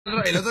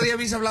El otro día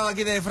habéis hablado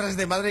aquí de frases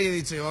de madre y he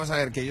dicho, vamos a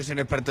ver, que yo soy un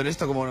experto en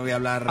esto, ¿cómo no voy a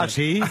hablar? ¿Ah,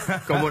 sí?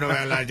 ¿Cómo no voy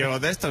a hablar yo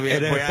de esto?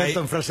 Eres experto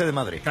en frases de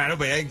madre. Claro,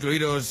 voy a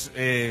incluiros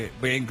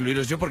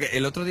yo, porque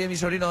el otro día mi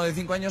sobrino de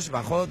 5 años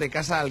bajó de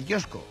casa al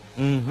kiosco.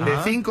 De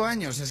 5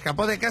 años,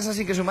 escapó de casa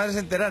sin que su madre se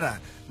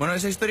enterara. Bueno,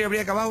 esa historia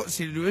habría acabado,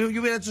 si yo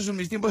hubiera hecho eso en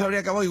mis tiempos, habría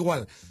acabado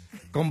igual,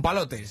 con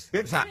palotes.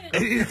 O sea,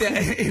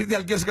 irte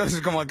al kiosco es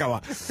como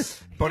acaba.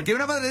 Porque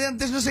una madre de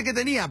antes no sé qué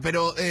tenía,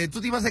 pero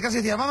tú te ibas de casa y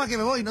decías, mamá que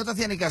me voy, no te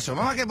hacía ni caso,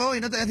 mamá que me voy,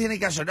 no te hacía ni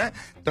caso, ¿no?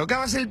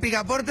 Tocabas el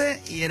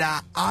picaporte y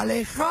era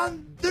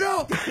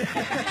Alejandro.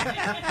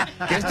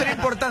 Que esto era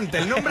importante,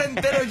 el nombre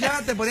entero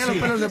ya te ponía los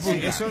pelos de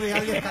punta. Sí, eso de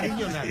alguien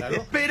cariño nada,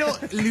 ¿no? Pero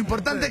lo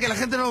importante que la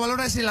gente no lo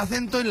valora es el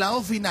acento en la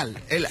O final.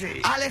 El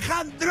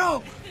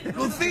Alejandro,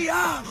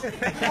 Lucía,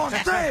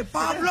 José,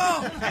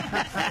 Pablo,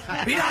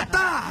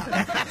 Pirata,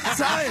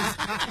 ¿sabes?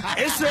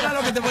 Eso era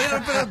lo que te ponía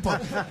los pelos.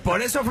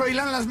 Por eso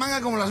Froilán las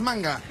manga como las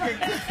manga.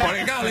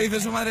 Porque claro, le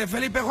dice su madre,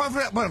 Felipe Juan,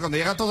 bueno, cuando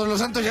llega Todos los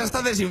Santos ya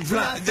está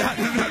desinflado. Ya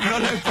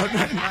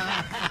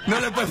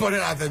no le puedes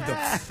poner acento.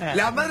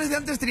 Las madres de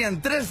antes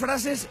tenían 3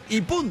 frases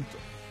y punto.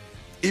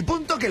 Y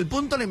punto, que el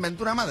punto lo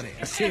inventó una madre.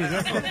 Sí, ¿no?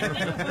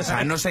 O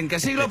sea, no sé en qué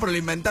siglo, pero lo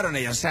inventaron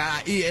ellas. O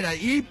sea,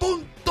 y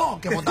punto,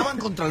 que botaban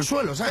contra el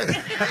suelo, ¿sabes?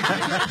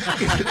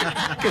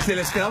 Que se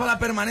les quedaba la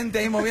permanente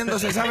ahí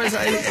moviéndose, ¿sabes?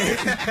 Ahí,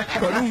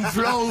 con un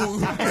flow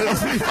de los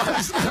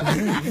flipas.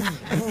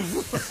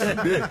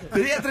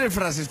 Tenía 3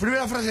 frases.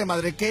 Primera frase de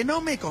madre, que no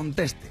me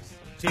contestes.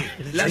 Sí,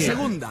 La sí.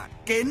 segunda,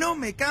 que no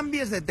me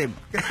cambies de tema.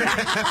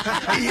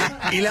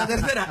 Y la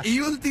tercera y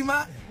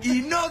última,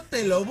 y no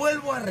te lo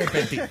vuelvo a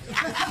repetir.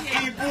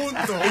 Y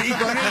punto. Y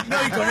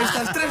con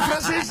estas 3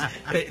 frases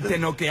te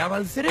noqueaba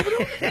el cerebro,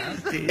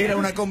 era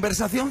una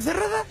conversación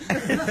cerrada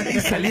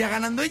y salía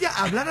ganando ella,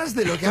 hablaras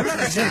de lo que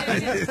hablaras. O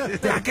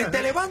sea, que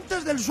te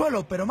levantes del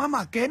suelo, pero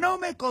mamá, que no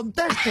me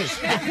contestes.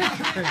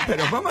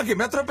 Pero mamá, que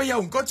me ha atropellado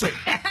un coche.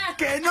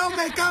 Que no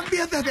me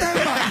cambies de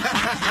tema.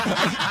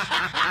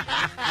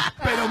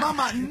 Pero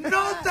mamá,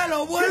 no te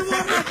lo vuelvo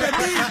a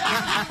repetir.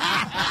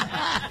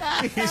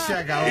 Y se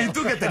acabó. Y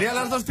tú, que tenías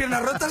las 2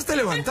 piernas rotas, te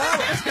levantabas.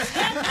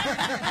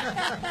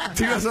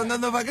 Te ibas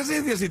andando para casa y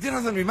decías, si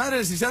tienes razón mi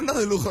madre, si se han dado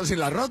de lujo sin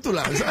la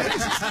rótula, ¿sabes?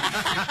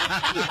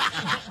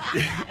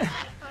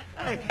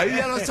 Ahí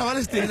ya los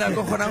chavales tienen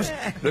acojonados.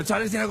 Los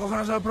chavales tienen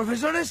acojonados a los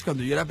profesores.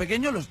 Cuando yo era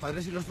pequeño, los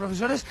padres y los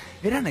profesores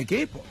eran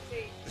equipo.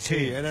 Sí,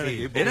 eran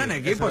equipo. Eran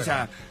equipo, o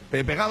sea,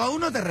 te pegaba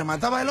uno, te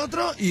remataba el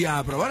otro y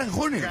a probar en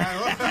junio.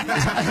 Claro.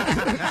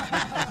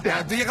 O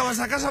sea, tú llegabas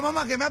a casa,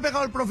 mamá, que me ha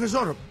pegado el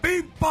profesor.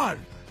 ¡Pim, pam!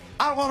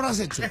 Algo habrás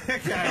hecho.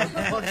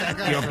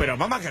 Digo, pero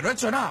mamá, que no he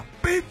hecho nada.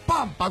 ¡Pim,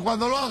 pam! Para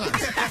cuando lo hagas.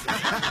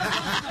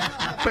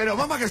 Pero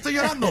mamá, que estoy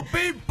llorando.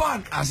 ¡Pim,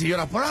 pam! Así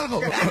lloras por algo.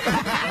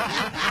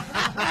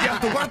 Y a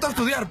tu cuarto a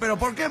estudiar. ¿Pero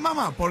por qué,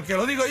 mamá? Porque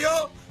lo digo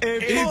yo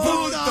y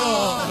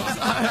punto.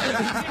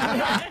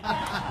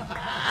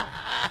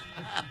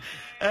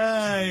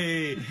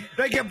 Ay,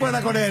 no hay quien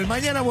pueda con él.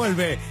 Mañana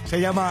vuelve. Se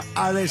llama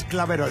Alex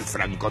Clavero, el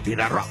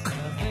francotirador rock.